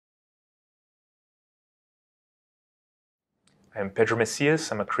I'm Pedro Messias.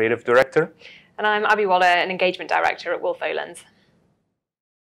 I'm a creative director. And I'm Abby Waller, an engagement director at Wolff Olins.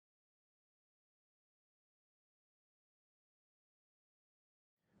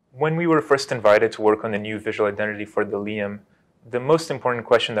 When we were first invited to work on the new visual identity for the Liam, the most important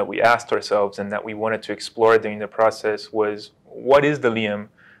question that we asked ourselves and that we wanted to explore during the process was, what is the Liam?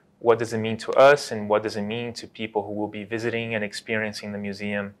 What does it mean to us? And what does it mean to people who will be visiting and experiencing the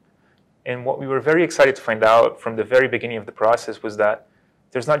museum? And what we were very excited to find out from the very beginning of the process was that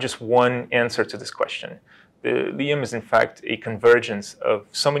there's not just one answer to this question. The Liam is in fact a convergence of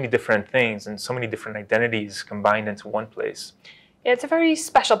so many different things and so many different identities combined into one place. Yeah, it's a very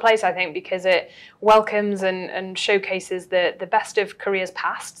special place, I think, because it welcomes and showcases the best of Korea's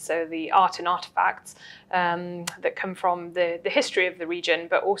past, so the art and artifacts that come from the history of the region,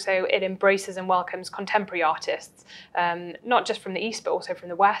 but also it embraces and welcomes contemporary artists, not just from the East, but also from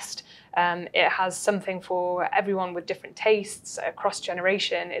the West. It has something for everyone with different tastes, across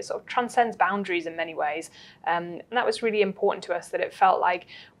generation. It sort of transcends boundaries in many ways. And that was really important to us, that it felt like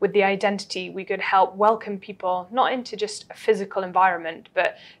with the identity, we could help welcome people not into just a physical environment,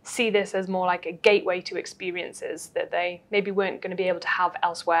 but see this as more like a gateway to experiences that they maybe weren't going to be able to have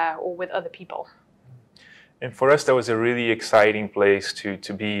elsewhere or with other people. And for us, that was a really exciting place to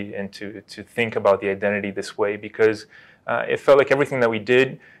be and to think about the identity this way, because it felt like everything that we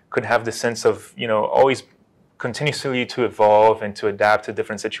did could have the sense of, always continuously to evolve and to adapt to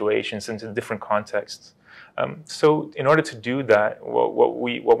different situations and to different contexts. So in order to do that, what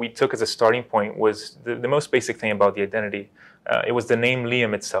we took as a starting point was the most basic thing about the identity. It was the name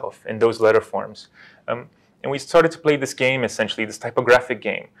Liam itself in those letter forms. And we started to play this game, essentially, this typographic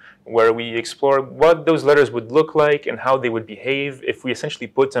game, where we explore what those letters would look like and how they would behave if we essentially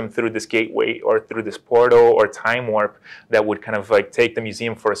put them through this gateway or through this portal or time warp that would kind of like take the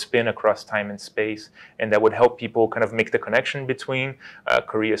museum for a spin across time and space, and that would help people kind of make the connection between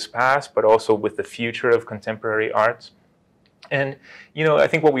Korea's past, but also with the future of contemporary arts. And, I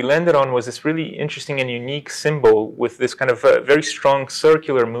think what we landed on was this really interesting and unique symbol with this kind of very strong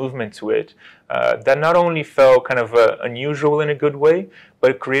circular movement to it that not only felt kind of unusual in a good way,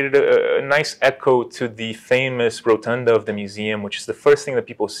 but it created a nice echo to the famous rotunda of the museum, which is the first thing that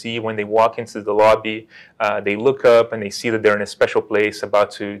people see when they walk into the lobby. They look up and they see that they're in a special place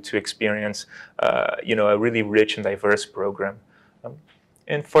about to experience, a really rich and diverse program.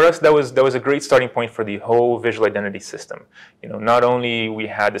 And for us, that was a great starting point for the whole visual identity system. Not only we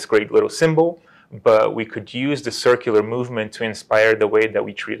had this great little symbol, but we could use the circular movement to inspire the way that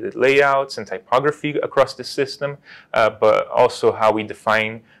we treated layouts and typography across the system, but also how we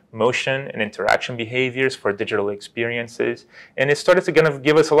define motion and interaction behaviors for digital experiences. And it started to kind of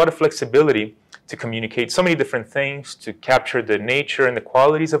give us a lot of flexibility to communicate so many different things, to capture the nature and the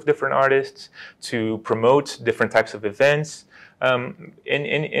qualities of different artists, to promote different types of events. And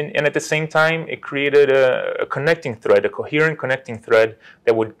at the same time, it created a connecting thread, a coherent connecting thread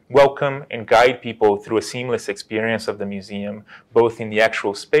that would welcome and guide people through a seamless experience of the museum, both in the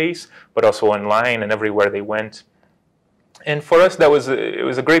actual space, but also online and everywhere they went. And for us, it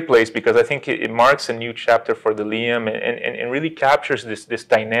was a great place, because I think it marks a new chapter for the Liam and really captures this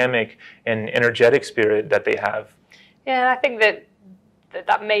dynamic and energetic spirit that they have. Yeah, I think that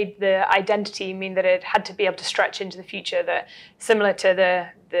made the identity mean that it had to be able to stretch into the future, that similar to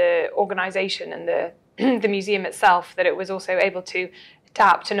the organization and the museum itself, that it was also able to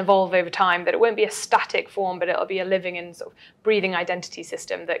adapt and evolve over time, that it won't be a static form, but it'll be a living and sort of breathing identity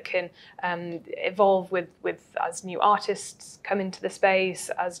system that can evolve with as new artists come into the space,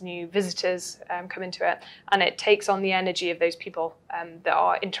 as new visitors come into it, and it takes on the energy of those people that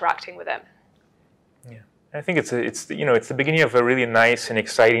are interacting with it. Yeah. I think it's the beginning of a really nice and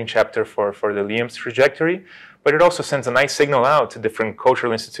exciting chapter for the Liam's trajectory, but it also sends a nice signal out to different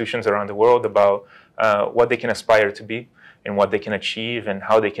cultural institutions around the world about what they can aspire to be and what they can achieve and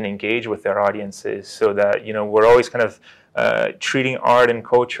how they can engage with their audiences, so that we're always kind of treating art and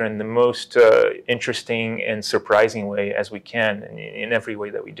culture in the most interesting and surprising way as we can in every way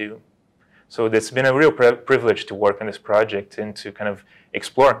that we do. So it's been a real privilege to work on this project and to kind of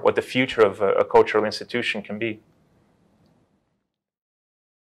explore what the future of a cultural institution can be.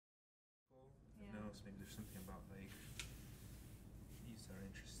 Yeah. Maybe there's something about these are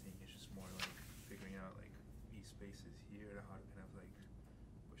interesting. It's just more like figuring out these spaces here, how to kind of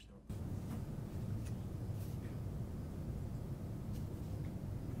push them.